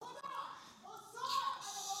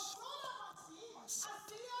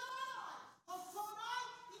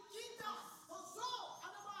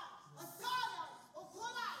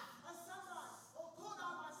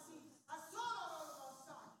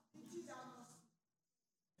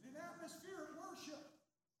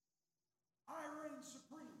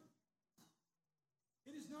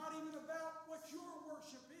your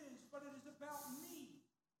worship is, but it is about me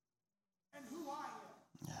and who I am.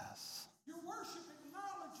 Yes. Your worship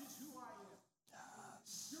acknowledges who I am.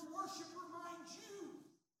 Yes. Your worship reminds you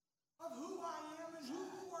of who I am and who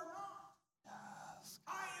you are not. Yes.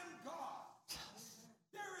 I am God.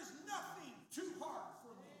 There is nothing too hard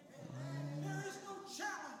for me. There is no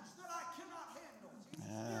challenge that I cannot handle.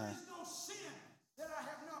 There is no sin that I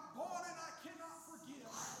have not borne and I cannot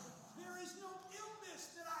forgive. There is no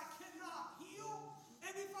illness that I cannot heal.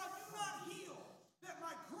 And if I do not heal, that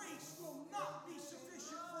my grace will not be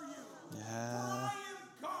sufficient for you. For I am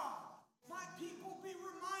God. My people, be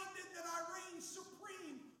reminded that I reign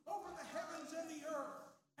supreme over the heavens and the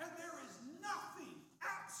earth. And there is nothing,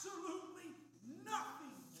 absolutely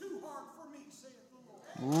nothing too hard for me, saith the Lord.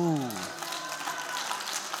 Ooh.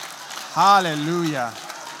 Hallelujah.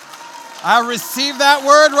 I receive that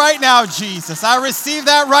word right now, Jesus. I receive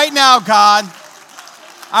that right now, God.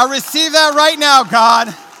 I receive that right now,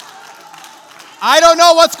 God. I don't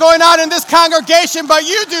know what's going on in this congregation, but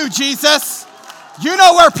you do, Jesus. You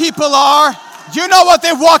know where people are. You know what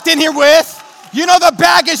they've walked in here with. You know the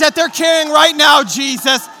baggage that they're carrying right now,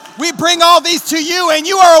 Jesus. We bring all these to you, and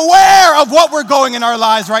you are aware of what we're going in our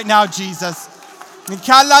lives right now, Jesus. We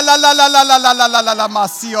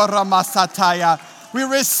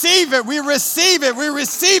receive it. We receive it. We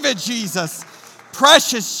receive it, Jesus.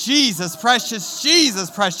 Precious Jesus, precious Jesus,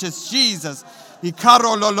 precious Jesus.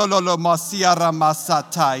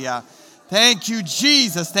 Thank you,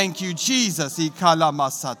 Jesus. Thank you, Jesus.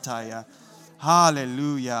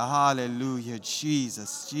 Hallelujah, hallelujah,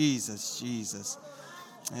 Jesus, Jesus, Jesus.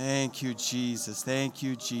 Thank you, Jesus. Thank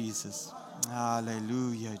you, Jesus.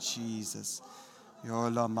 Hallelujah, Jesus.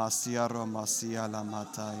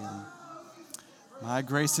 My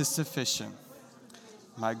grace is sufficient.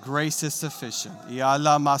 My grace is sufficient.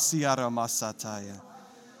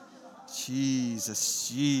 Jesus,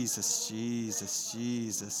 Jesus, Jesus,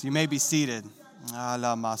 Jesus. You may be seated.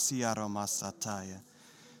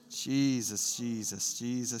 Jesus, Jesus,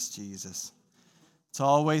 Jesus, Jesus. It's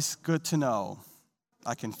always good to know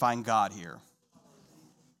I can find God here.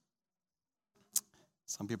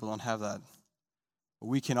 Some people don't have that. But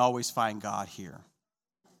we can always find God here.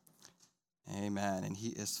 Amen. And he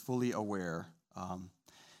is fully aware.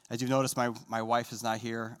 As you've noticed, my wife is not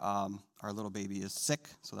here. Our little baby is sick,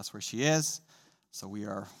 so that's where she is. So we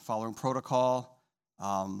are following protocol.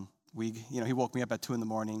 He woke me up at 2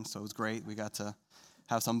 a.m, so it was great. We got to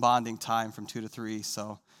have some bonding time from 2 to 3.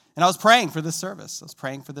 So, and I was praying for this service. I was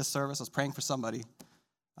praying for somebody.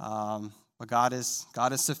 But God is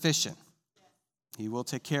sufficient. He will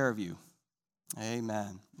take care of you.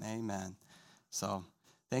 Amen. Amen. So,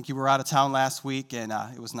 thank you. We were out of town last week, and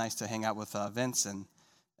it was nice to hang out with Vince and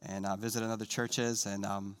visit other churches. And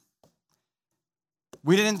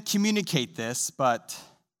we didn't communicate this, but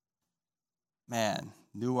man,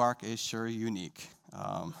 Newark is sure unique.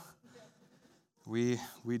 We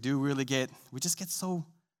just get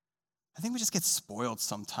spoiled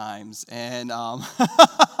sometimes. And I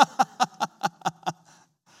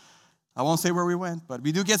won't say where we went, but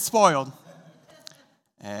we do get spoiled.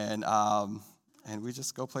 And we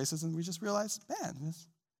just go places and we just realize, man,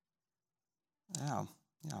 yeah,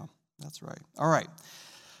 that's right. All right.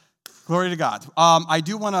 Glory to God. I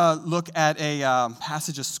do want to look at a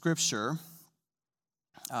passage of Scripture.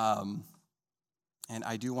 And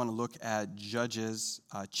I do want to look at Judges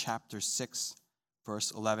chapter 6,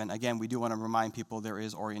 verse 11. Again, we do want to remind people there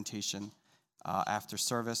is orientation after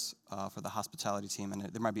service for the hospitality team. And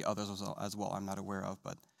there might be others as well I'm not aware of,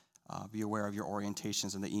 but be aware of your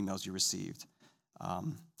orientations and the emails you received.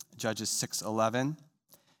 Judges 6:11.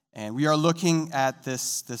 And we are looking at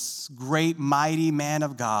this great, mighty man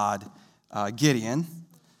of God, Gideon.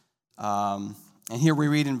 And here we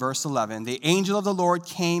read in verse 11, the angel of the Lord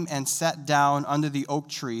came and sat down under the oak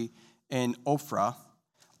tree in Ophrah,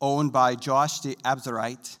 owned by Joash the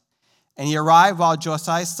Abzerite. And he arrived while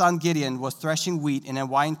Josiah's son Gideon was threshing wheat in a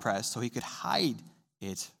winepress so he could hide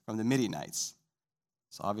it from the Midianites.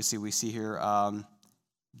 So obviously we see here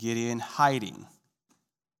Gideon hiding.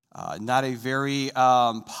 Not a very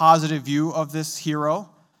positive view of this hero.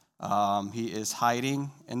 He is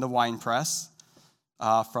hiding in the winepress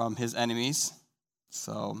from his enemies.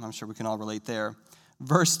 So I'm sure we can all relate there.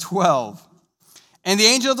 Verse 12. And the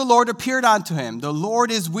angel of the Lord appeared unto him. The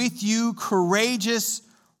Lord is with you, courageous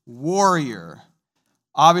warrior.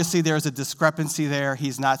 Obviously, there's a discrepancy there.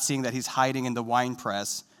 He's not seeing that he's hiding in the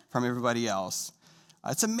winepress from everybody else.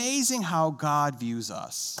 It's amazing how God views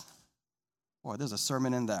us. Boy, there's a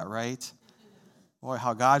sermon in that, right? Boy,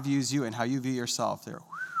 how God views you and how you view yourself, they're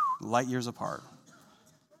light years apart.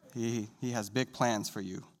 He has big plans for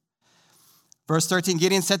you. Verse 13,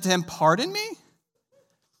 Gideon said to him, "Pardon me?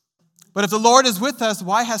 But if the Lord is with us,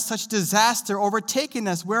 why has such disaster overtaken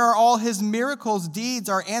us? Where are all his miracles, deeds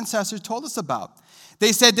our ancestors told us about?"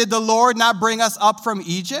 They said, "Did the Lord not bring us up from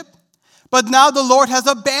Egypt? But now the Lord has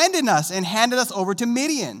abandoned us and handed us over to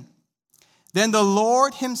Midian." Then the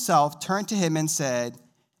Lord himself turned to him and said,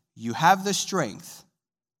 "You have the strength.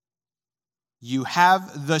 You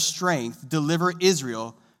have the strength. Deliver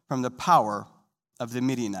Israel from the power of the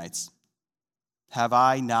Midianites. Have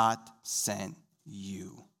I not sent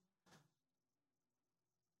you?"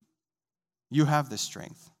 You have the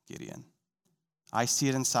strength, Gideon. I see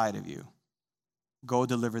it inside of you. Go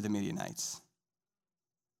deliver the Midianites.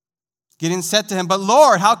 Gideon said to him, "But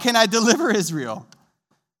Lord, how can I deliver Israel?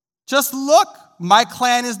 Just look, my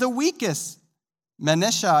clan is the weakest,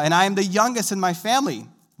 Manasseh, and I am the youngest in my family."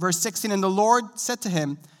 Verse 16, and the Lord said to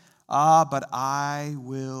him, "But I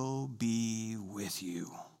will be with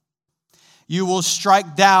you. You will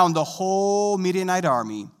strike down the whole Midianite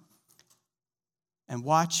army." And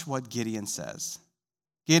watch what Gideon says.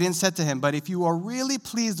 Gideon said to him, "But if you are really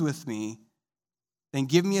pleased with me, then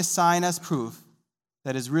give me a sign as proof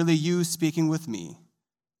that is really you speaking with me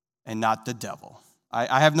and not the devil."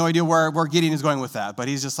 I have no idea where Gideon is going with that, but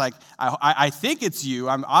he's just like, I think it's you.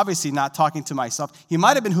 I'm obviously not talking to myself. He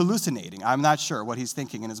might have been hallucinating. I'm not sure what he's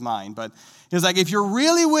thinking in his mind, but he's like, if you're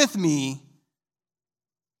really with me,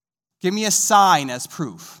 give me a sign as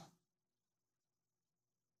proof.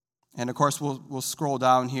 And of course, we'll scroll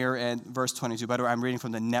down here at verse 22. By the way, I'm reading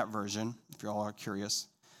from the Net version, if you all are curious.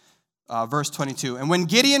 Verse 22. And when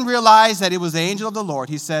Gideon realized that it was the angel of the Lord,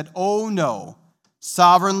 he said, "Oh no,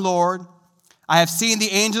 sovereign Lord, I have seen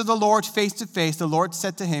the angel of the Lord face to face." The Lord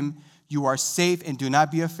said to him, "You are safe and do not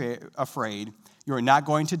be afraid. You are not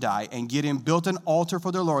going to die." And Gideon built an altar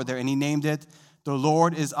for the Lord there, and he named it, "The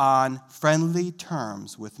Lord is on friendly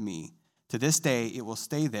terms with me. To this day it will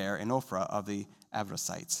stay there in Ophrah of the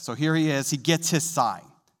Abrazites." So here he is. He gets his sign.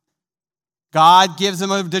 God gives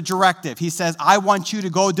him the directive. He says, "I want you to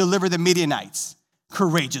go deliver the Midianites."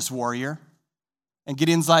 Courageous warrior. And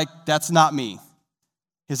Gideon's like, "That's not me."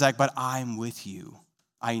 He's like, "But I'm with you.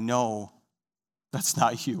 I know that's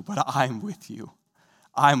not you, but I'm with you.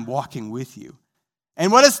 I'm walking with you."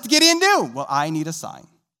 And what does Gideon do? Well, I need a sign.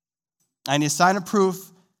 I need a sign of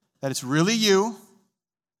proof that it's really you,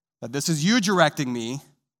 that this is you directing me,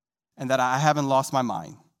 and that I haven't lost my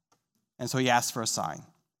mind. And so he asks for a sign.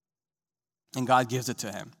 And God gives it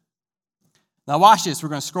to him. Now watch this. We're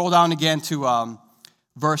going to scroll down again to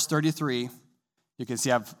verse 33. You can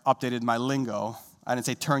see I've updated my lingo. I didn't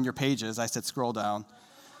say turn your pages. I said scroll down.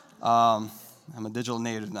 I'm a digital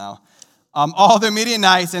native now. All the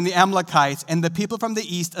Midianites and the Amalekites and the people from the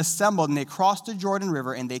east assembled, and they crossed the Jordan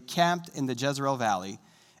River, and they camped in the Jezreel Valley.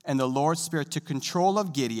 And the Lord's Spirit took control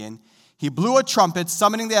of Gideon. He blew a trumpet,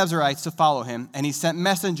 summoning the Israelites to follow him, and he sent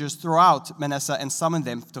messengers throughout Manasseh and summoned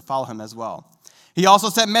them to follow him as well. He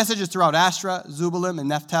also sent messengers throughout Asher, Zebulun, and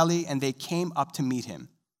Naphtali, and they came up to meet him.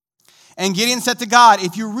 And Gideon said to God,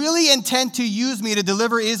 "If you really intend to use me to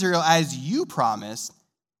deliver Israel as you promised,"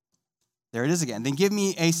 there it is again, "then give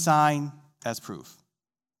me a sign as proof."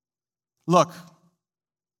 Look,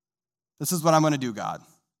 this is what I'm going to do, God.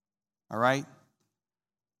 All right?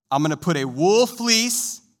 I'm going to put a wool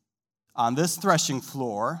fleece on this threshing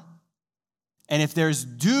floor, and if there's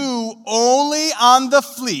dew only on the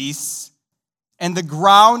fleece and the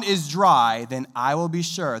ground is dry, then I will be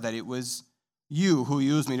sure that it was you who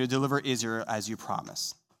used me to deliver Israel as you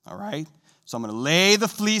promised. All right? So I'm going to lay the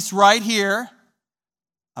fleece right here.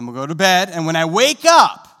 I'm going to go to bed, and when I wake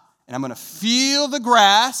up, and I'm going to feel the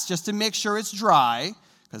grass just to make sure it's dry,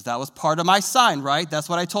 because that was part of my sign, right? That's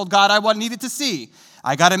what I told God I needed to see.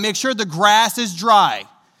 I got to make sure the grass is dry.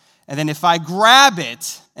 And then if I grab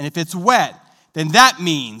it, and if it's wet, then that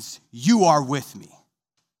means you are with me.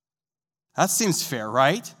 That seems fair,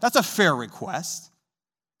 right? That's a fair request.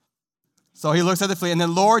 So he looks at the fleece, and the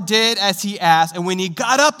Lord did as he asked. And when he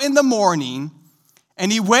got up in the morning, and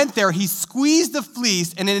he went there, he squeezed the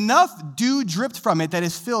fleece, and enough dew dripped from it that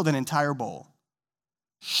it filled an entire bowl.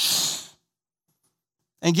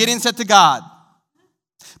 And Gideon said to God,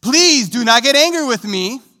 "Please do not get angry with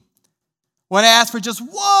me when I ask for just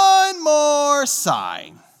one more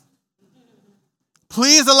sign.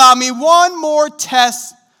 Please allow me one more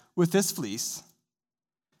test with this fleece.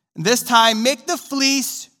 And this time, make the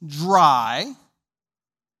fleece dry,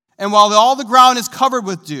 and while all the ground is covered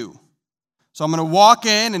with dew." So I'm going to walk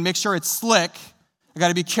in and make sure it's slick. I got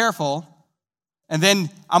to be careful. And then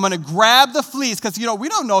I'm going to grab the fleece, because, we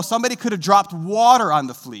don't know. Somebody could have dropped water on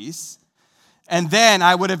the fleece. And then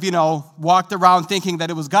I would have, walked around thinking that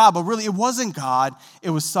it was God, but really it wasn't God. It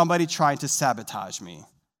was somebody trying to sabotage me.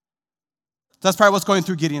 That's probably what's going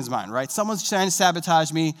through Gideon's mind, right? Someone's trying to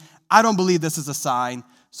sabotage me. I don't believe this is a sign,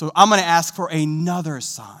 so I'm going to ask for another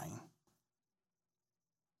sign.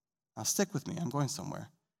 Now stick with me. I'm going somewhere.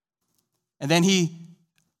 And then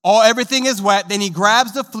everything is wet. Then he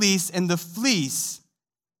grabs the fleece, and the fleece,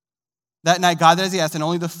 that night God did as he asked, and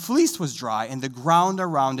only the fleece was dry, and the ground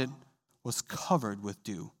around it was covered with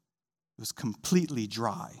dew. It was completely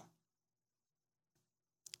dry.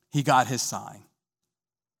 He got his sign.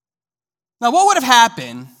 Now, what would have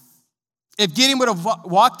happened if Gideon would have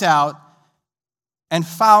walked out and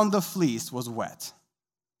found the fleece was wet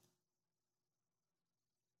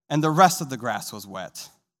and the rest of the grass was wet?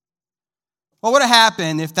 What would have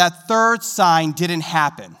happened if that third sign didn't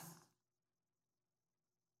happen?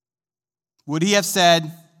 Would he have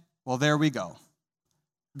said, well, there we go.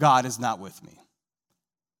 God is not with me.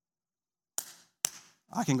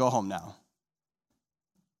 I can go home now.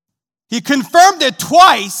 He confirmed it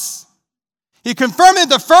twice. He confirmed it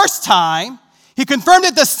the first time. He confirmed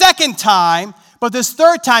it the second time. But this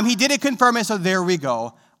third time, he didn't confirm it, so there we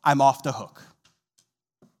go. I'm off the hook.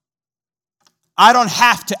 I don't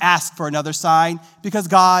have to ask for another sign because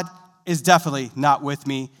God is definitely not with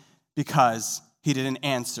me because he didn't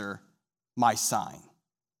answer my sign.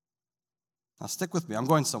 Now stick with me. I'm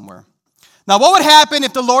going somewhere. Now what would happen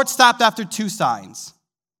if the Lord stopped after 2 signs?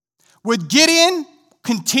 Would Gideon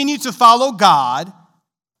continue to follow God,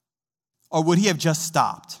 or would he have just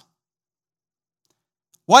stopped?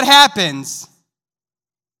 What happens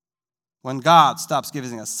when God stops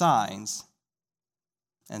giving us signs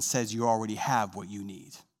and says you already have what you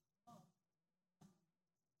need?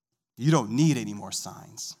 You don't need any more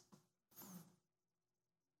signs.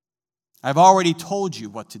 I've already told you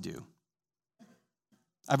what to do.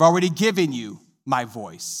 I've already given you my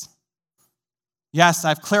voice. Yes,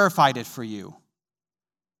 I've clarified it for you.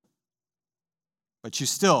 But you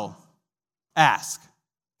still ask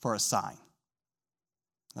for a sign.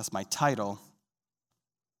 That's my title.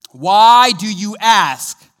 Why do you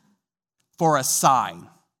ask for a sign?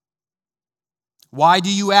 Why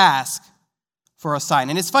do you ask for a sign?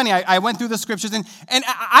 And it's funny, I went through the scriptures, and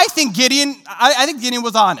I think Gideon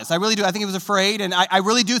was honest. I really do. I think he was afraid, and I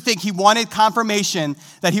really do think he wanted confirmation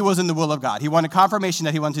that he was in the will of God. He wanted confirmation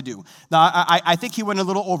that he wanted to do. Now, I think he went a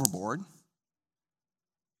little overboard.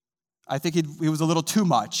 I think he was a little too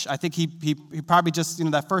much. I think he probably just,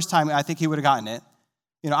 that first time, I think he would have gotten it.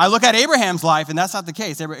 I look at Abraham's life, and that's not the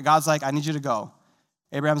case. God's like, I need you to go.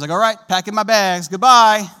 Abraham's like, all right, packing my bags,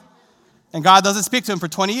 goodbye. And God doesn't speak to him for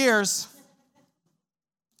 20 years.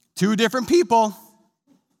 2 different people.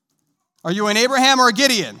 Are you an Abraham or a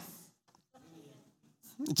Gideon?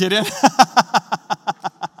 Gideon?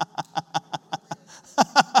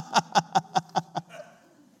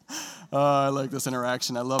 I like this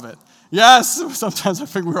interaction. I love it. Yes, sometimes I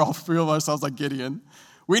think we all feel ourselves like Gideon.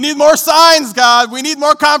 We need more signs, God. We need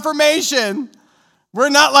more confirmation. We're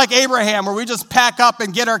not like Abraham where we just pack up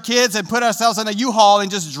and get our kids and put ourselves in a U-Haul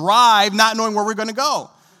and just drive not knowing where we're going to go.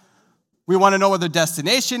 We want to know where the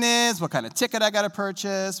destination is, what kind of ticket I got to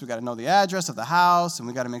purchase. We got to know the address of the house, and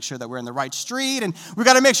we got to make sure that we're in the right street, and we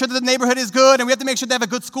got to make sure that the neighborhood is good, and we have to make sure they have a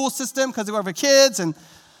good school system because we have our kids, and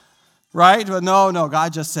right? But no,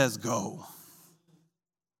 God just says go.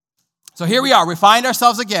 So here we are. We find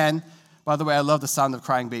ourselves again. By the way, I love the sound of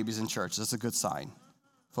crying babies in church. That's a good sign.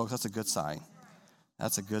 Folks, that's a good sign.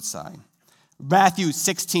 That's a good sign. Matthew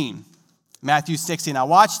 16. Now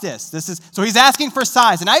watch this. So he's asking for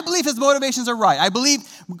signs, and I believe his motivations are right. I believe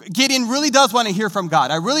Gideon really does want to hear from God.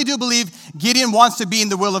 I really do believe Gideon wants to be in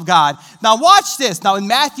the will of God. Now watch this. Now in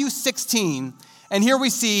Matthew 16, and here we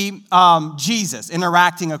see Jesus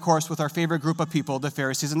interacting, of course, with our favorite group of people, the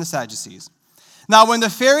Pharisees and the Sadducees. Now when the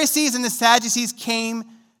Pharisees and the Sadducees came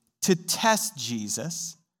to test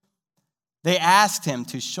Jesus, they asked him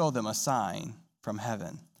to show them a sign from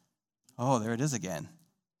heaven. Oh, there it is again.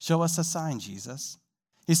 Show us a sign, Jesus.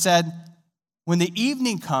 He said, when the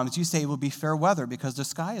evening comes, you say it will be fair weather because the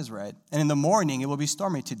sky is red. And in the morning, it will be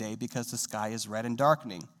stormy today because the sky is red and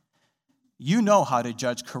darkening. You know how to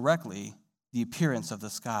judge correctly the appearance of the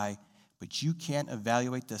sky, but you can't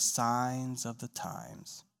evaluate the signs of the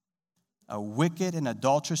times. A wicked and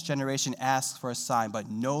adulterous generation asks for a sign, but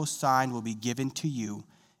no sign will be given to you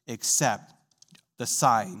except the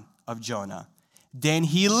sign of Jonah. Then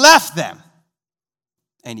he left them,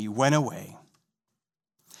 and he went away.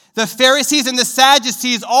 The Pharisees and the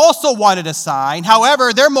Sadducees also wanted a sign.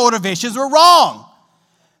 However, their motivations were wrong.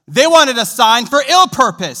 They wanted a sign for ill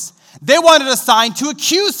purpose. They wanted a sign to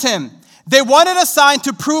accuse him. They wanted a sign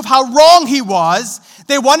to prove how wrong he was.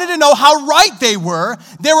 They wanted to know how right they were.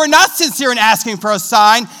 They were not sincere in asking for a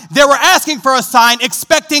sign. They were asking for a sign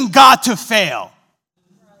expecting God to fail.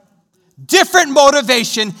 Different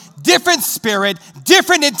motivation, different spirit,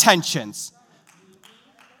 different intentions.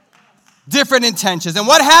 Different intentions. And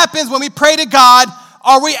what happens when we pray to God?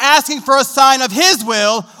 Are we asking for a sign of his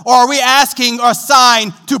will, or are we asking a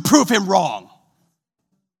sign to prove him wrong?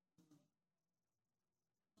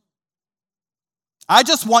 I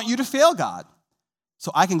just want you to fail, God,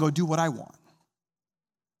 so I can go do what I want.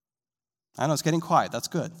 I know it's getting quiet. That's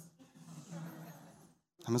good.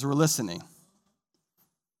 As we're listening.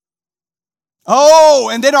 Oh,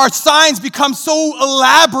 and then our signs become so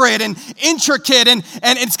elaborate and intricate, and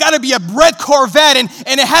it's got to be a red Corvette, and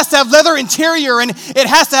it has to have leather interior, and it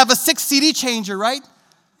has to have a 6 CD changer, right?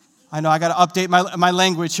 I know I got to update my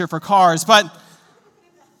language here for cars, but,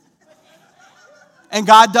 and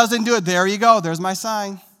God doesn't do it. There you go. There's my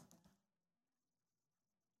sign.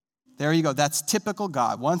 There you go. That's typical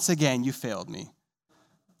God. Once again, you failed me.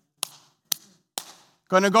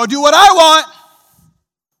 Going to go do what I want.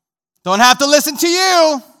 Don't have to listen to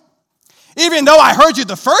you. Even though I heard you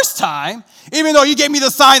the first time, even though you gave me the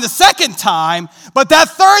sign the second time, but that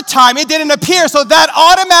third time it didn't appear, so that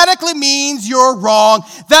automatically means you're wrong.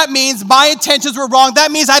 That means my intentions were wrong.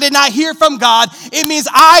 That means I did not hear from God. It means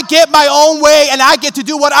I get my own way and I get to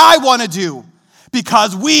do what I want to do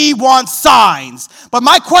because we want signs. But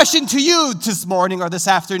my question to you this morning or this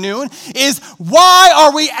afternoon is, why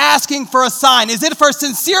are we asking for a sign? Is it for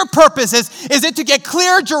sincere purposes? Is it to get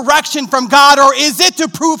clear direction from God, or is it to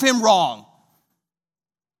prove him wrong?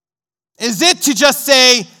 Is it to just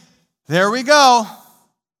say, there we go,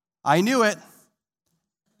 I knew it,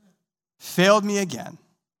 failed me again?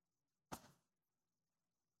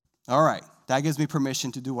 All right, that gives me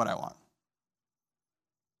permission to do what I want.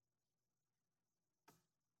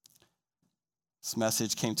 This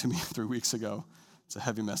message came to me 3 weeks ago. It's a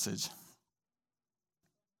heavy message.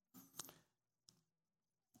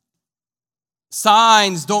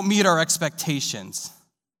 Signs don't meet our expectations,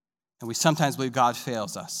 and we sometimes believe God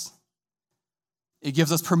fails us. It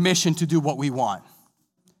gives us permission to do what we want.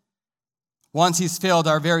 Once he's failed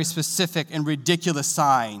our very specific and ridiculous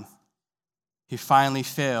sign, he finally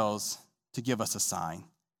fails to give us a sign.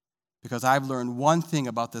 Because I've learned one thing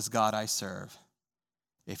about this God I serve.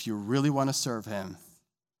 If you really want to serve him,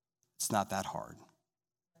 it's not that hard.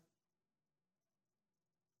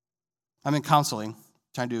 I'm in counseling,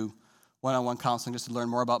 trying to do one-on-one counseling just to learn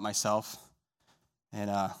more about myself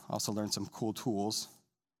and also learn some cool tools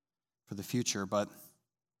for the future. But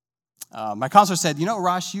my counselor said, you know,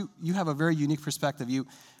 Rosh, you have a very unique perspective.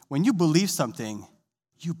 When you believe something,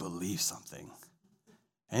 you believe something.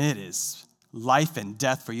 And it is life and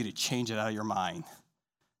death for you to change it out of your mind.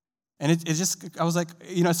 And I was like,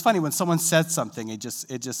 you know, it's funny when someone says something, it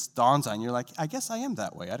just dawns on you. You're like, I guess I am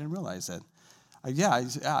that way. I didn't realize it.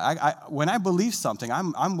 When I believe something,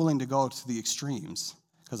 I'm willing to go to the extremes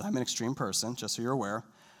because I'm an extreme person, just so you're aware.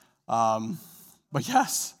 But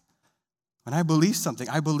yes, when I believe something,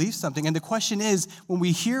 I believe something. And the question is, when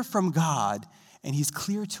we hear from God and he's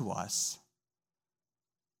clear to us,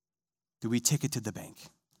 do we take it to the bank?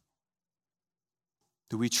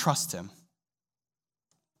 Do we trust him?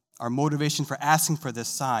 Our motivation for asking for this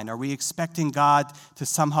sign? Are we expecting God to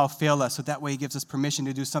somehow fail us so that way he gives us permission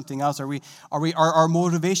to do something else? Are our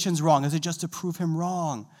motivations wrong? Is it just to prove him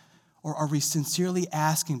wrong? Or are we sincerely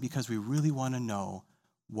asking because we really want to know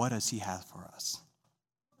what does he have for us?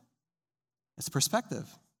 It's perspective.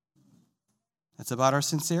 It's about our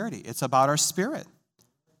sincerity. It's about our spirit.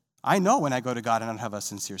 I know when I go to God and I don't have a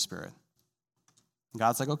sincere spirit. And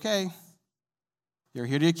God's like, okay, you're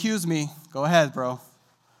here to accuse me. Go ahead, bro.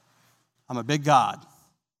 I'm a big God.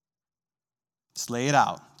 Just lay it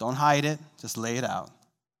out. Don't hide it. Just lay it out.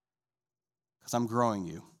 Because I'm growing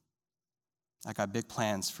you. I got big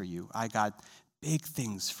plans for you. I got big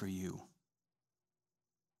things for you.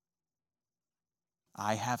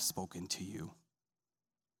 I have spoken to you.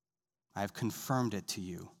 I have confirmed it to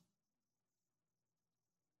you.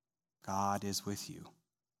 God is with you.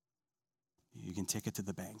 You can take it to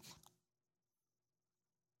the bank.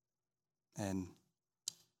 And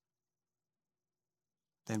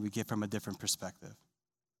then we get from a different perspective.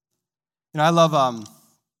 You know, I love,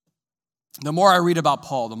 the more I read about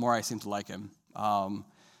Paul, the more I seem to like him.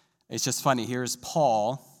 It's just funny. Here's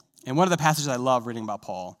Paul. And one of the passages I love reading about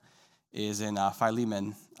Paul is in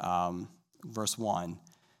Philemon, verse 1.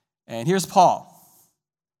 And here's Paul.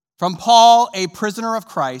 From Paul, a prisoner of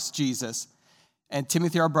Christ Jesus, and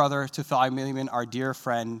Timothy, our brother, to Philemon, our dear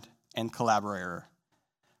friend and collaborator.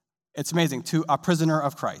 It's amazing, to a prisoner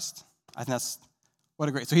of Christ. I think that's, what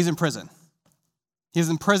a great, so he's in prison. He's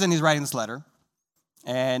in prison, he's writing this letter.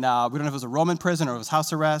 And we don't know if it was a Roman prison or it was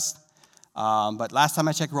house arrest. But last time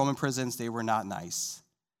I checked Roman prisons, they were not nice.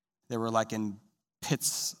 They were like in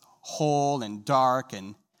pits, hole and dark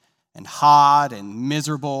and hot and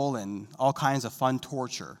miserable and all kinds of fun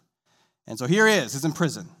torture. And so here he is, he's in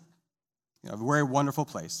prison. A very wonderful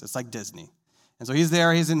place. It's like Disney. And so he's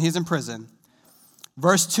there, he's in prison.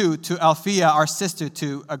 Verse 2, to Alphea, our sister,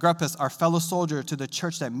 to Agrippus, our fellow soldier, to the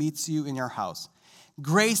church that meets you in your house.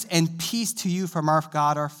 Grace and peace to you from our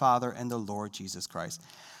God, our Father, and the Lord Jesus Christ.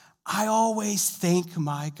 I always thank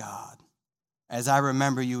my God as I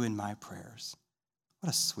remember you in my prayers.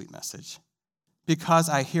 What a sweet message. Because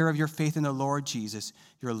I hear of your faith in the Lord Jesus,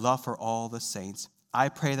 your love for all the saints. I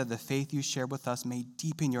pray that the faith you share with us may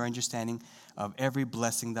deepen your understanding of every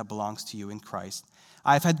blessing that belongs to you in Christ.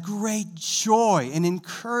 I've had great joy and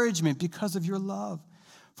encouragement because of your love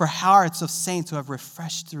for hearts of saints who have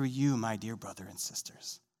refreshed through you, my dear brother and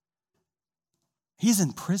sisters. He's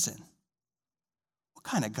in prison. What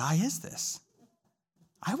kind of guy is this?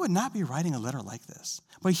 I would not be writing a letter like this.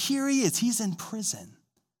 But here he is. He's in prison.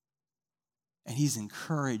 And he's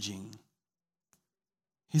encouraging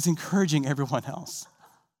everyone else.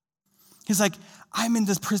 He's like, I'm in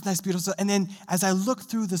this prison that's beautiful. And then as I look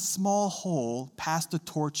through the small hole past the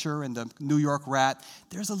torture and the New York rat,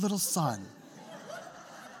 there's a little sun.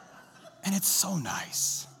 And it's so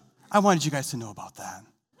nice. I wanted you guys to know about that.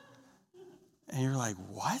 And you're like,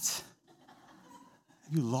 what?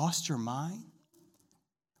 Have you lost your mind?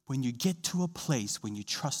 When you get to a place, when you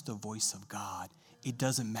trust the voice of God, it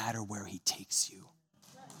doesn't matter where he takes you.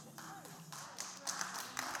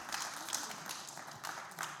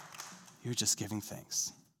 You're just giving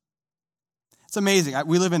thanks. It's amazing.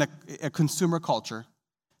 We live in a consumer culture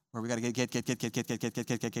where we got to get.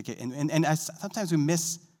 And sometimes we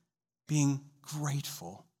miss being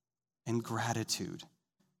grateful and gratitude.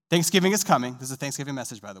 Thanksgiving is coming. This is a Thanksgiving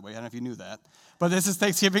message, by the way. I don't know if you knew that. But this is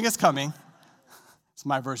Thanksgiving is coming. It's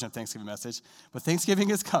my version of Thanksgiving message. But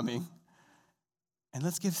Thanksgiving is coming. And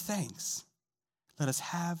let's give thanks. Let us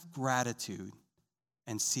have gratitude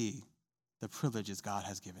and see the privileges God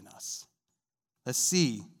has given us. Let's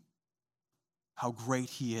see how great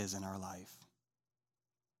he is in our life.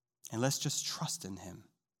 And let's just trust in him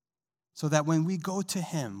so that when we go to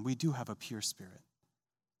him, we do have a pure spirit.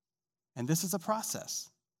 And this is a process.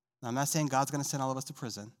 Now, I'm not saying God's going to send all of us to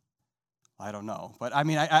prison. I don't know. But I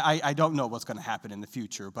mean, I don't know what's going to happen in the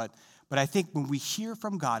future. But I think when we hear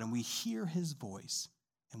from God and we hear his voice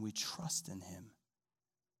and we trust in him,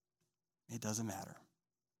 it doesn't matter.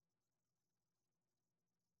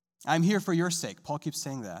 I'm here for your sake. Paul keeps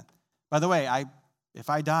saying that. By the way,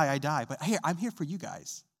 if I die, I die. But here, I'm here for you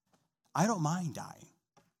guys. I don't mind dying.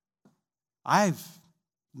 I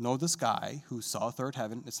know this guy who saw a third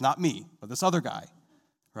heaven. It's not me, but this other guy,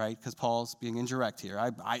 right? Because Paul's being indirect here.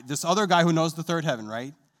 This other guy who knows the third heaven,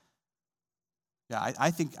 right? Yeah,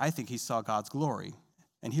 I think he saw God's glory.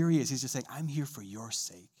 And here he is. He's just saying, I'm here for your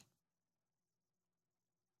sake.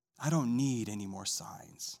 I don't need any more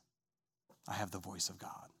signs. I have the voice of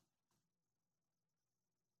God.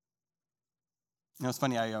 You know, it's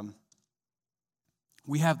funny,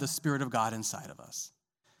 we have the Spirit of God inside of us.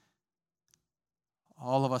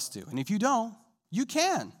 All of us do. And if you don't, you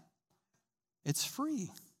can. It's free. You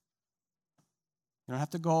don't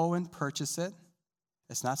have to go and purchase it.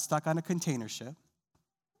 It's not stuck on a container ship.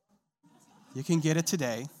 You can get it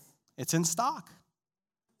today. It's in stock.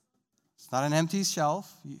 It's not an empty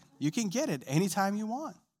shelf. You can get it anytime you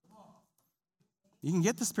want. You can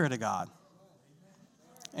get the Spirit of God.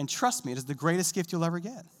 And trust me, it is the greatest gift you'll ever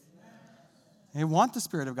get. They want the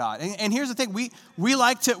Spirit of God. And here's the thing, we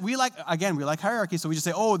like hierarchy, so we just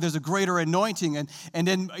say, oh, there's a greater anointing, and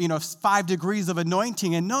then, 5 degrees of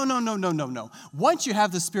anointing, and no. Once you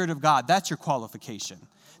have the Spirit of God, that's your qualification.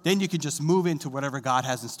 Then you can just move into whatever God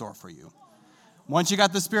has in store for you. Once you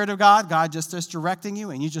got the Spirit of God, God just starts directing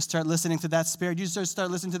you, and you just start listening to that Spirit. You just start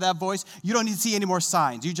listening to that voice. You don't need to see any more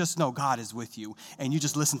signs. You just know God is with you, and you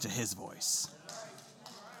just listen to his voice.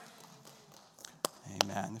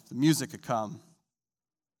 Amen. If the music could come.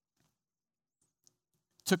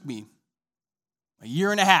 It took me a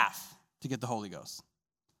year and a half to get the Holy Ghost.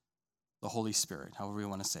 The Holy Spirit, however you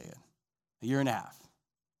want to say it. A year and a half.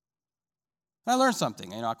 And I learned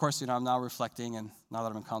something. Of course, I'm now reflecting, and now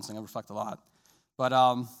that I'm in counseling, I reflect a lot. But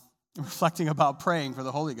I'm reflecting about praying for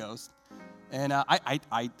the Holy Ghost. And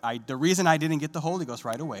the reason I didn't get the Holy Ghost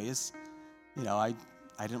right away is, I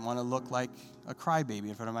didn't want to look like a crybaby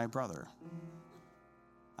in front of my brother.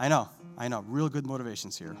 I know. Real good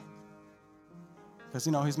motivations here. Because,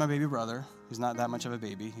 he's my baby brother. He's not that much of a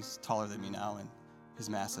baby. He's taller than me now, and he's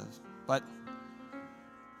massive. But,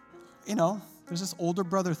 there's this older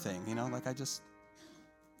brother thing, like I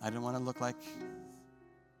didn't want to look like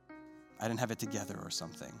I didn't have it together or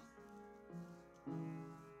something.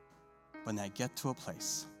 When I get to a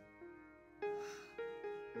place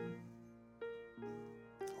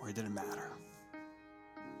where it didn't matter.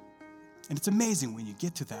 And it's amazing when you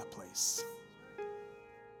get to that place.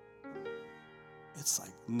 It's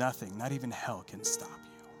like nothing, not even hell can stop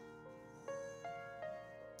you.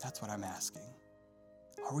 That's what I'm asking.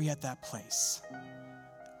 Are we at that place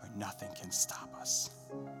where nothing can stop us?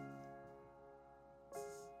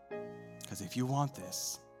 Because if you want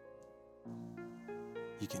this,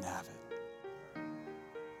 you can have it.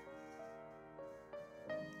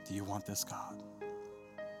 Do you want this, God?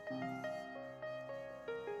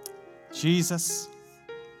 Jesus,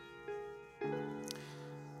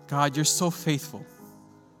 God, you're so faithful.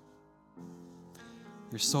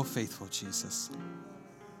 You're so faithful, Jesus.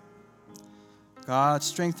 God,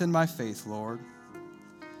 strengthen my faith, Lord.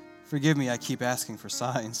 Forgive me, I keep asking for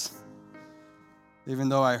signs. Even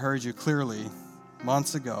though I heard you clearly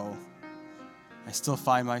months ago, I still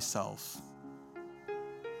find myself.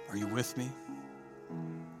 Are you with me?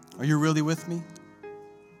 Are you really with me?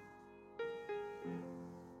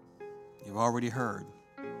 You've already heard.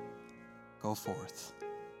 Go forth.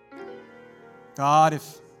 God,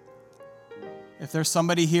 if there's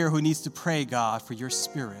somebody here who needs to pray, God, for your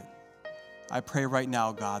Spirit, I pray right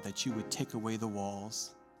now, God, that you would take away the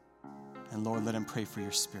walls. And Lord, let him pray for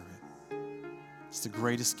your Spirit. It's the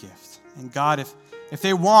greatest gift. And God, if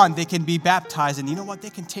they want, they can be baptized. And you know what? They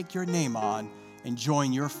can take your name on and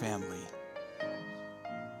join your family.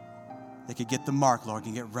 They could get the mark, Lord,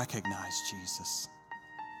 and get recognized, Jesus.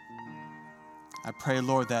 I pray,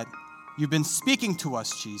 Lord, that you've been speaking to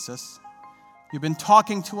us, Jesus. You've been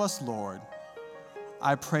talking to us, Lord.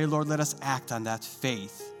 I pray, Lord, let us act on that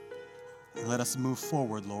faith. And let us move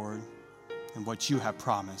forward, Lord, in what you have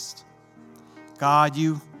promised. God,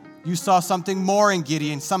 you saw something more in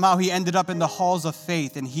Gideon. Somehow he ended up in the halls of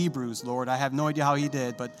faith in Hebrews, Lord. I have no idea how he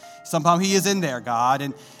did, but somehow he is in there, God.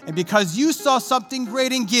 And because you saw something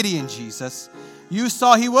great in Gideon, Jesus, you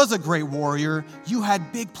saw he was a great warrior. You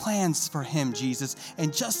had big plans for him, Jesus.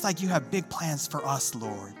 And just like you have big plans for us,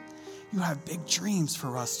 Lord, you have big dreams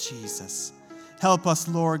for us, Jesus. Help us,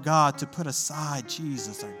 Lord God, to put aside,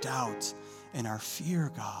 Jesus, our doubt and our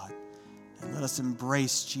fear, God. And let us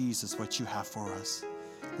embrace, Jesus, what you have for us.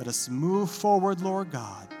 Let us move forward, Lord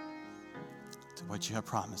God, to what you have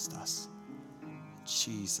promised us. In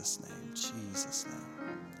Jesus' name, Jesus'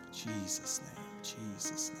 name, Jesus' name,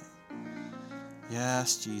 Jesus' name.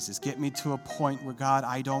 Yes, Jesus, get me to a point where, God,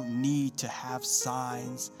 I don't need to have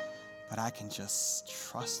signs, but I can just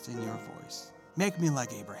trust in your voice. Make me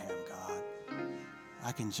like Abraham, God.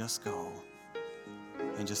 I can just go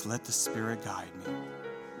and just let the Spirit guide me.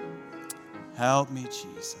 Help me,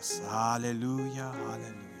 Jesus. Hallelujah,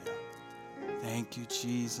 hallelujah. Thank you,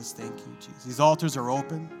 Jesus. Thank you, Jesus. These altars are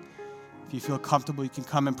open. If you feel comfortable, you can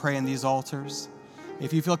come and pray in these altars.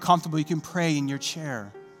 If you feel comfortable, you can pray in your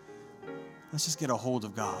chair. Let's just get a hold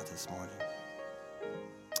of God this morning.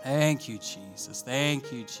 Thank you, Jesus.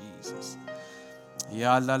 Thank you, Jesus.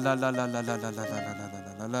 Ya la la la la la la la la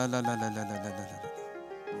la la la la la la.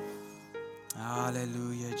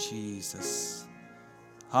 Hallelujah, Jesus.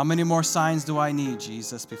 How many more signs do I need,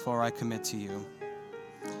 Jesus, before I commit to you?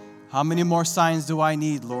 How many more signs do I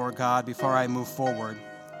need, Lord God, before I move forward?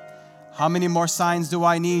 How many more signs do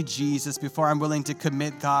I need, Jesus, before I'm willing to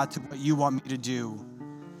commit, God, to what you want me to do?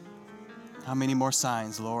 How many more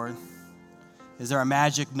signs, Lord? Is there a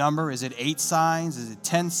magic number? Is it 8 signs? Is it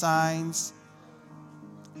 10 signs?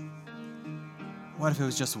 What if it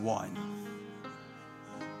was just 1?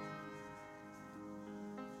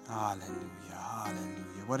 Hallelujah,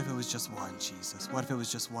 hallelujah. What if it was just 1, Jesus? What if it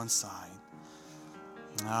was just 1 sign?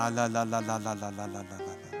 Ah, la, la, la, la, la, la, la, la, la,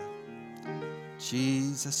 la.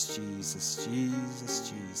 Jesus, Jesus,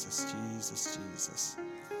 Jesus, Jesus, Jesus, Jesus.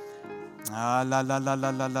 Ah, la, la, la, la,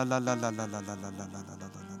 la, la, la, la, la, la, la, la, la, la,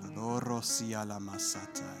 la,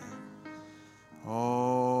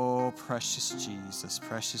 oh, precious Jesus,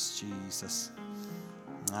 precious Jesus.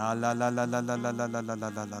 Ah, la, la, la, la, la, la, la, la, la,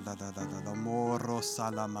 la, la, la, la, moro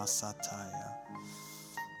salamasataya.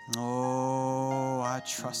 Oh, I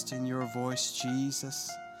trust in your voice, Jesus.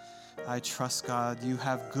 I trust, God, you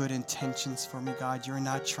have good intentions for me, God. You're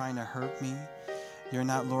not trying to hurt me. You're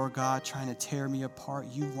not, Lord God, trying to tear me apart.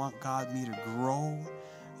 You want, God, me to grow.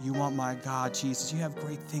 You want, my God, Jesus. You have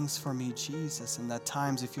great things for me, Jesus. And at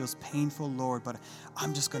times it feels painful, Lord, but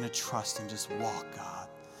I'm just going to trust and just walk, God.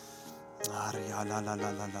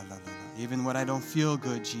 Even when I don't feel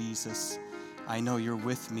good, Jesus, I know you're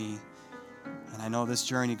with me. And I know this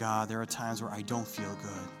journey, God, there are times where I don't feel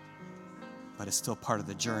good. But it's still part of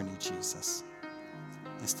the journey, Jesus.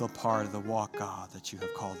 It's still part of the walk, God, that you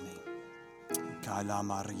have called me.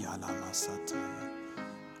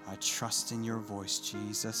 I trust in your voice,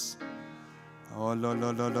 Jesus.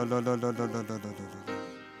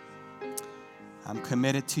 I'm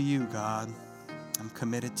committed to you, God. I'm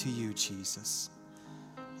committed to you, Jesus.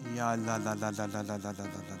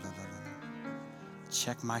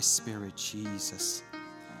 Check my spirit, Jesus.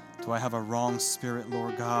 Do I have a wrong spirit,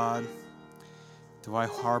 Lord God? Do I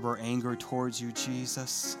harbor anger towards you,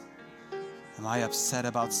 Jesus? Am I upset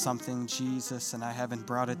about something, Jesus, and I haven't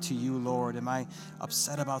brought it to you, Lord? Am I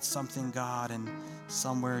upset about something, God, and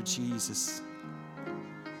somewhere, Jesus?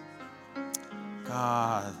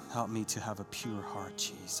 God, help me to have a pure heart,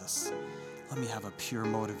 Jesus. Let me have a pure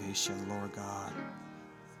motivation, Lord God.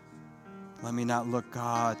 Let me not look,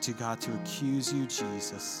 God to accuse you,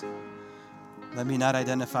 Jesus. Let me not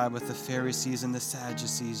identify with the Pharisees and the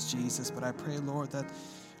Sadducees, Jesus, but I pray, Lord, that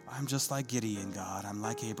I'm just like Gideon, God. I'm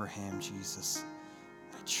like Abraham, Jesus.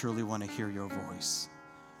 I truly want to hear your voice.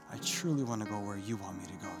 I truly want to go where you want me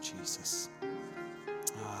to go, Jesus.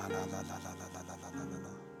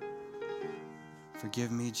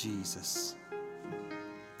 Forgive me, Jesus.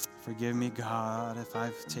 Forgive me, God, if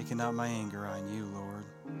I've taken out my anger on you, Lord.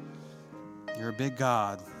 You're a big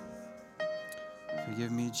God.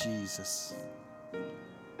 Forgive me, Jesus.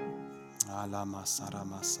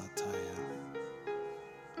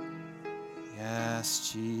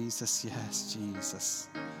 Yes, Jesus. Yes, Jesus.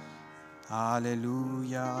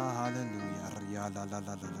 Hallelujah. Hallelujah.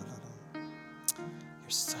 You're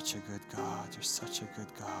such a good God. You're such a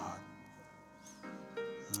good God.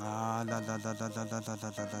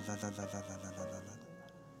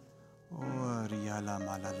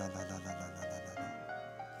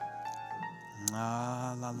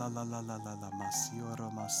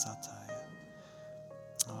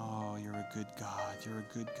 Oh, you're a good God. You're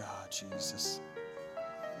a good God, Jesus.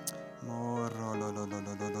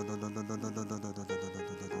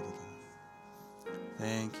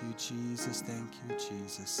 Thank you, Jesus. Thank you,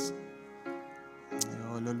 Jesus.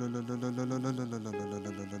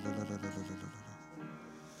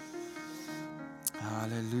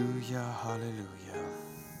 Hallelujah. Hallelujah.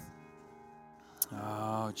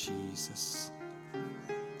 Oh, Jesus.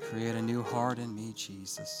 Create a new heart in me,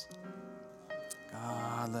 Jesus.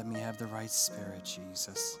 God, let me have the right spirit,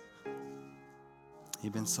 Jesus.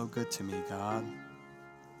 You've been so good to me, God.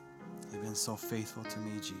 You've been so faithful to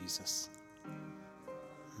me, Jesus.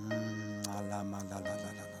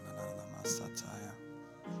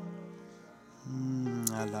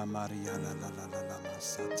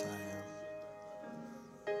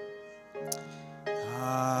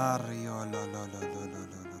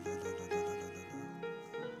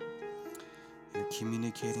 You're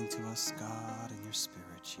communicating to us, God, in your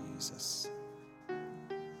spirit, Jesus.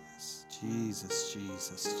 Yes, Jesus,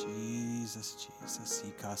 Jesus, Jesus, Jesus.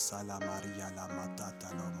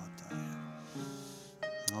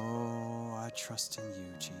 Oh, I trust in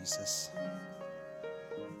you, Jesus.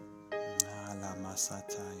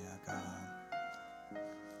 God.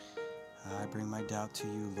 I bring my doubt to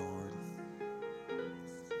you, Lord.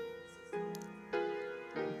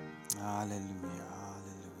 Hallelujah,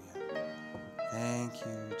 hallelujah. Thank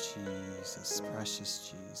you, Jesus,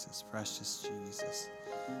 precious Jesus, precious Jesus.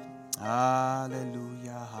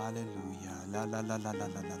 Hallelujah, hallelujah. La la la la la la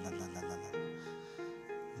la la la la la.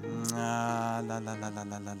 La la la la la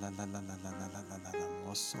la la la la la la la la la la.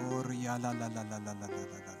 Mosoria la la la la la la la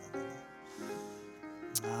la la.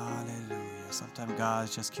 Hallelujah. Sometimes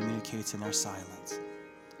God just communicates in our silence.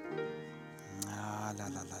 La la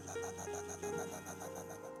la la la la la la la la la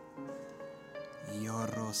la la.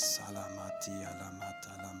 Yoro salamati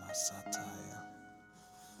alamata lamasataya.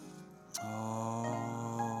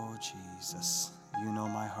 Oh, Jesus, you know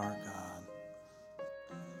my heart, God.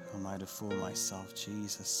 Who am I to fool myself,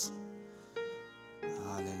 Jesus?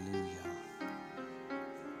 Hallelujah.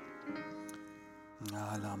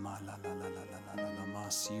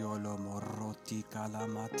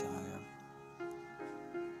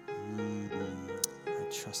 I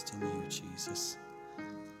trust in you, Jesus.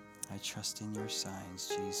 I trust in your signs,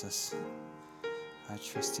 Jesus. I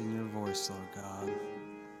trust in your voice, Lord God.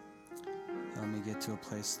 Let me get to a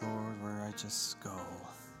place, Lord, where I just go.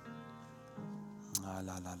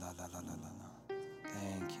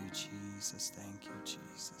 Thank you, Jesus. Thank you,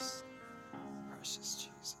 Jesus. Precious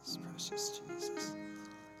Jesus. Precious Jesus.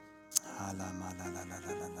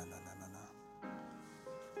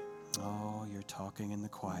 Oh, you're talking in the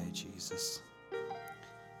quiet, Jesus.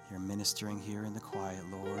 You're ministering here in the quiet,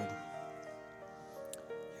 Lord.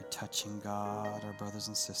 You're touching, God, our brothers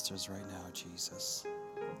and sisters right now, Jesus.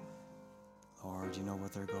 Lord, you know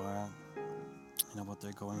what they're going at. You know what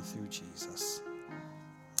they're going through, Jesus.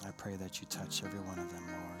 I pray that you touch every one of them,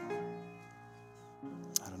 Lord.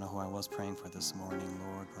 I don't know who I was praying for this morning,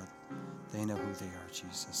 Lord, but they know who they are,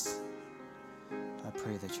 Jesus. I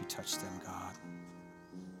pray that you touch them, God.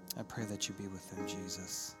 I pray that you be with them,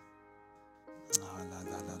 Jesus.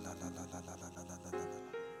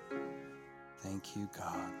 Thank you,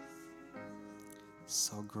 God.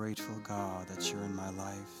 So grateful, God, that you're in my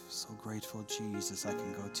life. So grateful, Jesus, I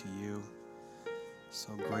can go to you.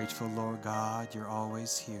 So grateful, Lord God, you're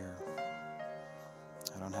always here.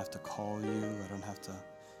 I don't have to call you. I don't have to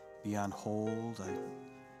be on hold. I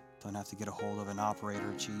don't have to get a hold of an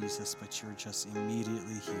operator, Jesus, but you're just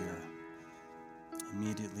immediately here.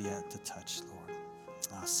 Immediately at the touch, Lord.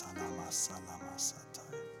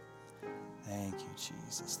 Thank you,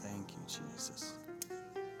 Jesus. Thank you, Jesus.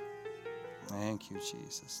 Thank you,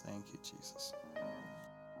 Jesus. Thank you, Jesus.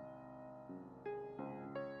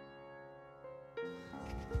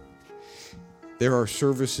 There are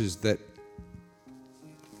services that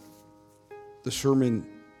the sermon,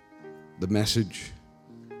 the message,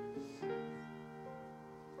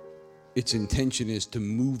 its intention is to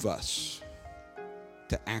move us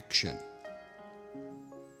to action.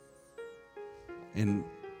 And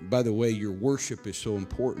by the way, your worship is so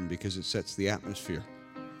important because it sets the atmosphere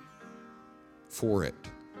for it.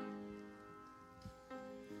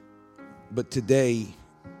 But today,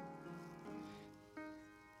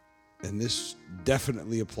 and this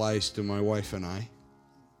definitely applies to my wife and I,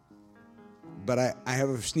 but I have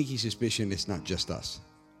a sneaky suspicion it's not just us.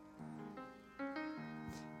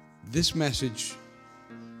 This message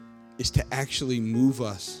is to actually move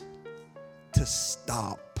us to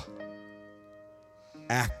stop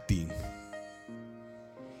acting.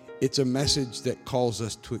 It's a message that calls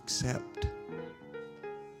us to accept.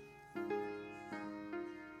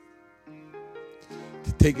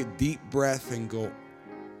 To take a deep breath and go,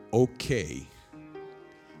 okay,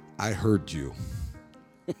 I heard you.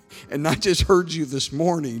 And not just heard you this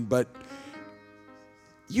morning, but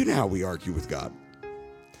you know how we argue with God.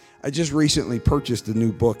 I just recently purchased a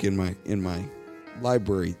new book in my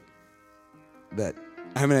library that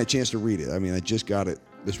I haven't had a chance to read it. I mean, I just got it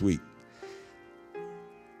this week.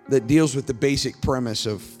 That deals with the basic premise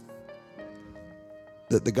of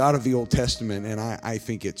that the God of the Old Testament, and I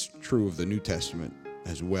think it's true of the New Testament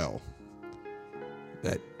as well,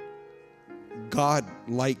 that God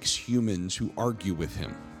likes humans who argue with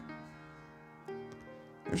him.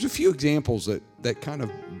 There's a few examples that kind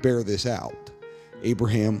of bear this out.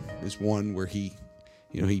 Abraham is one where he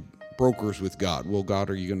brokers with God. Well, God,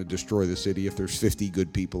 are you going to destroy the city if there's 50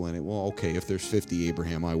 good people in it? Well, okay, if there's 50,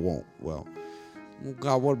 Abraham, I won't. Well,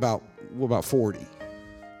 God, what about 40?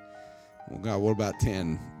 Well, God, what about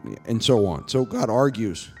 10? And so on. So God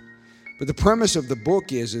argues. But the premise of the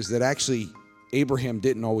book is that actually Abraham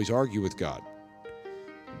didn't always argue with God.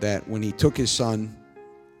 That when he took his son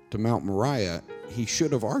to Mount Moriah, he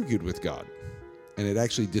should have argued with God. And it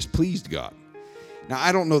actually displeased God. Now,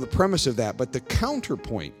 I don't know the premise of that, but the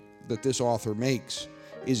counterpoint that this author makes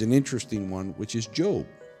is an interesting one, which is Job.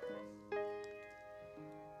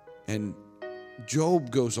 And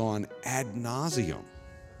Job goes on ad nauseum.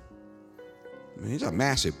 I mean, it's a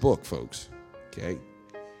massive book, folks. Okay?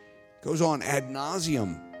 Goes on ad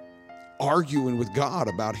nauseum, arguing with God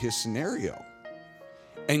about his scenario.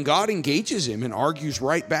 And God engages him and argues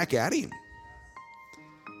right back at him.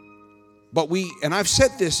 But and I've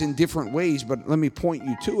said this in different ways, but let me point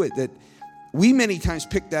you to it, that we many times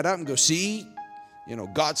pick that up and go, see,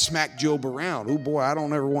 God smacked Job around. Oh boy, I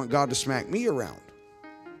don't ever want God to smack me around.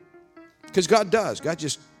 Because God does. God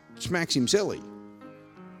just smacks him silly.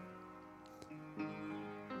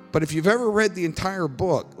 But if you've ever read the entire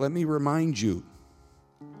book, let me remind you,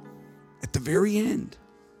 at the very end,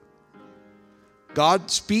 God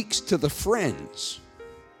speaks to the friends.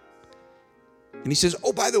 And he says,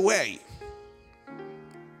 oh, by the way,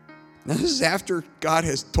 now this is after God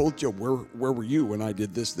has told Job, where were you when I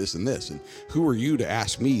did this, this, and this? And who are you to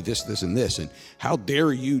ask me this, this, and this? And how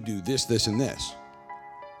dare you do this, this, and this?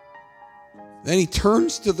 Then he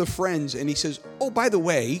turns to the friends and he says, oh, by the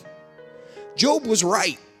way, Job was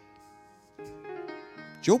right.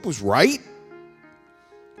 Job was right.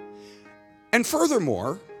 And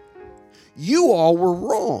furthermore, you all were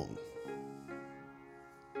wrong.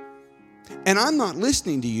 And I'm not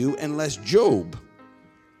listening to you unless Job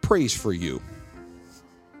prays for you.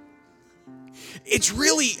 It's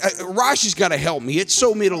really, Rashi's got to help me. It's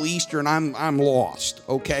so Middle Eastern, I'm lost,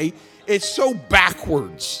 okay? It's so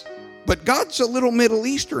backwards. But God's a little Middle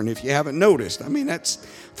Eastern, if you haven't noticed. I mean, that's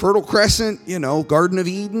Fertile Crescent, Garden of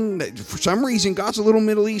Eden. For some reason, God's a little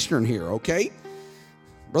Middle Eastern here, okay?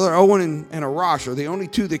 Brother Owen and Arash are the only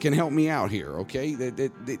two that can help me out here, okay?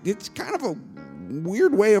 It's kind of a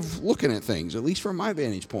weird way of looking at things, at least from my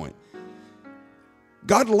vantage point.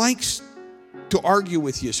 God likes to argue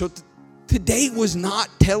with you. So today was not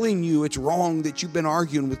telling you it's wrong that you've been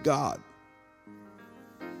arguing with God.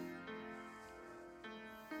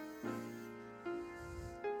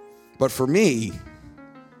 But for me,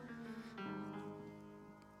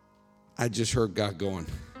 I just heard God going,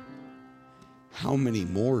 how many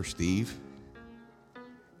more, Steve?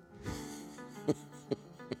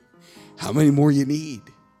 How many more you need?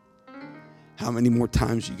 How many more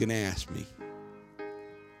times you can ask me?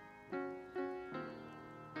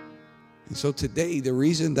 And so today, the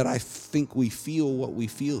reason that I think we feel what we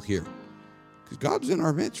feel here, because God's in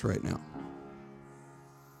our midst right now.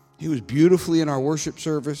 He was beautifully in our worship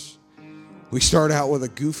service. We started out with a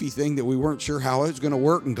goofy thing that we weren't sure how it was going to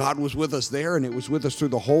work, and God was with us there, and it was with us through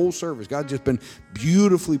the whole service. God's just been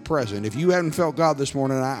beautifully present. If you haven't felt God this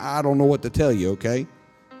morning, I don't know what to tell you, okay?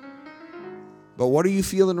 But what are you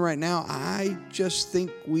feeling right now? I just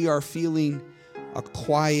think we are feeling a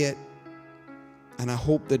quiet, and I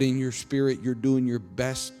hope that in your spirit you're doing your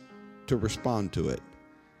best to respond to it.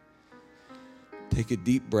 Take a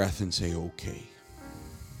deep breath and say, okay.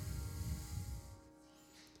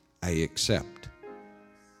 I accept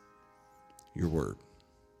your word.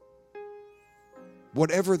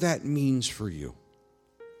 Whatever that means for you.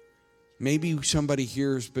 Maybe somebody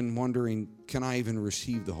here has been wondering, can I even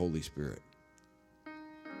receive the Holy Spirit?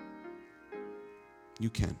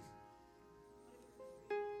 You can.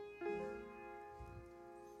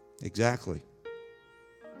 Exactly.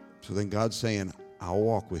 So then God's saying, I'll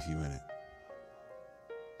walk with you in it.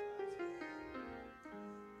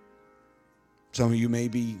 Some of you may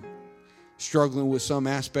be struggling with some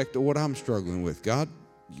aspect of what I'm struggling with. God,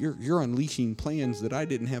 you're unleashing plans that I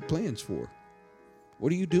didn't have plans for.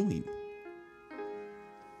 What are you doing?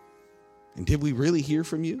 And did we really hear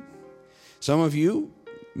from you? Some of you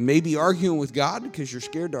may be arguing with God because you're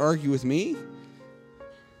scared to argue with me.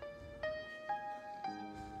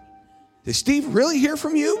 Did Steve really hear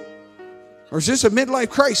from you? Or is this a midlife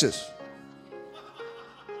crisis?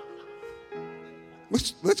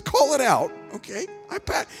 Let's call it out, okay?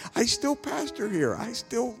 I still pastor here. I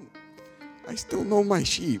still know my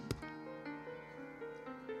sheep.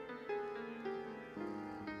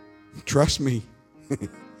 Trust me,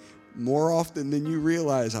 more often than you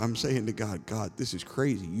realize, I'm saying to God, God, this is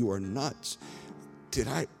crazy. You are nuts. Did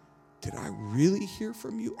I really hear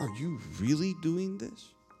from you? Are you really doing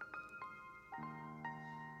this?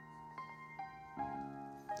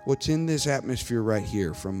 What's in this atmosphere right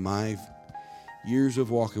here from my years of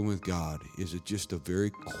walking with God is just a very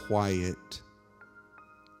quiet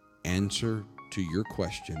answer to your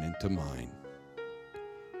question and to mine.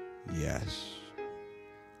 Yes,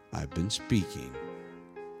 I've been speaking.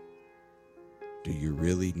 Do you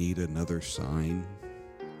really need another sign?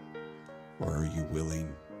 Or are you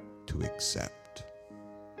willing to accept?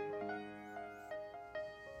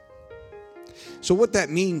 So what that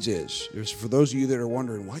means is for those of you that are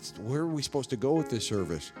wondering, where are we supposed to go with this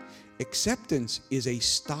service? Acceptance is a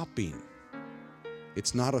stopping.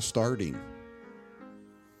 It's not a starting.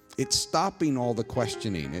 It's stopping all the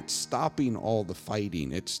questioning. It's stopping all the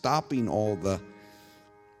fighting. It's stopping all the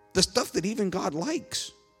stuff that even God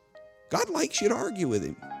likes. God likes you to argue with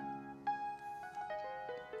him.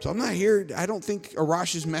 So I'm not here, I don't think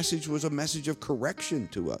Arash's message was a message of correction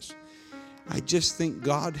to us. I just think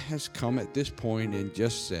God has come at this point and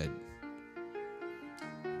just said,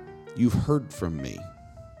 you've heard from me.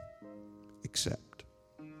 Accept.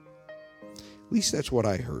 At least that's what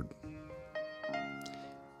I heard.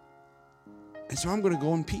 And so I'm going to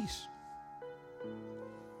go in peace.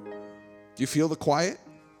 Do you feel the quiet?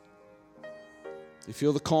 Do you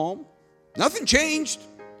feel the calm? Nothing changed.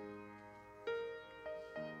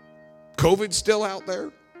 COVID's still out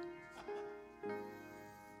there.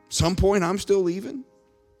 Some point I'm still leaving.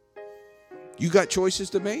 You got choices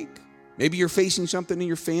to make. Maybe you're facing something in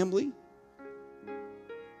your family.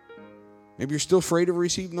 Maybe you're still afraid of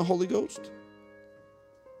receiving the Holy Ghost.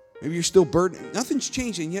 Maybe you're still burdened. Nothing's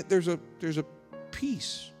changed, and yet there's a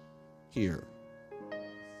peace here.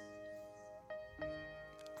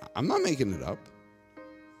 I'm not making it up.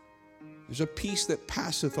 There's a peace that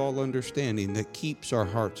passeth all understanding that keeps our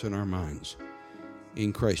hearts and our minds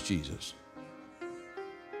in Christ Jesus.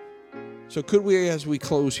 So could we, as we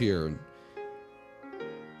close here, and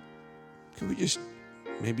Can we just,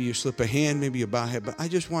 maybe you slip a hand, maybe you bow a head, but I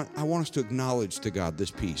want us to acknowledge to God this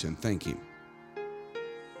peace and thank Him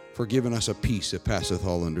for giving us a peace that passeth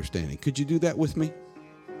all understanding. Could you do that with me?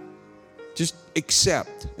 Just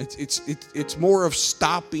accept. It's more of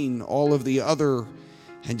stopping all of the other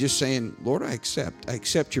and just saying, Lord, I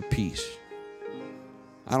accept your peace.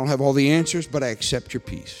 I don't have all the answers, but I accept your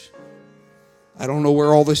peace. I don't know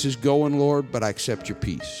where all this is going, Lord, but I accept your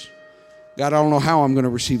peace. God, I don't know how I'm going to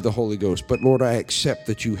receive the Holy Ghost, but Lord, I accept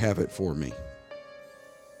that you have it for me.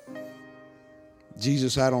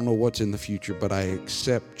 Jesus, I don't know what's in the future, but I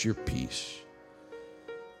accept your peace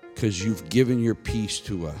because you've given your peace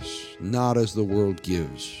to us, not as the world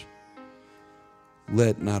gives.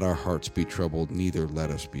 Let not our hearts be troubled, neither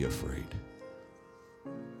let us be afraid.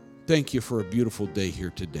 Thank you for a beautiful day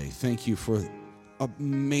here today. Thank you for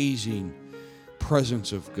amazing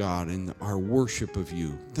presence of God and our worship of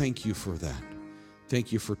you. Thank you for that.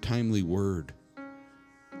 Thank you for timely word.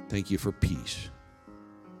 Thank you for peace.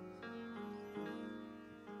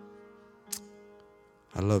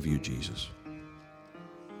 I love you, Jesus.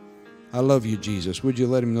 I love you, Jesus. Would you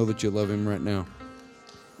let him know that you love him right now?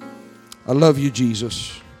 I love you,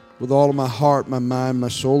 Jesus, with all of my heart, my mind, my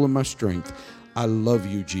soul, and my strength. I love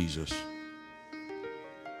you, Jesus.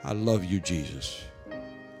 I love you, Jesus.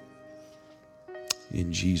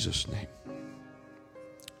 In Jesus' name.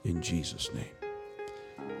 In Jesus' name.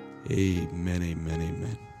 Amen, amen,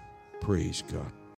 amen. Praise God.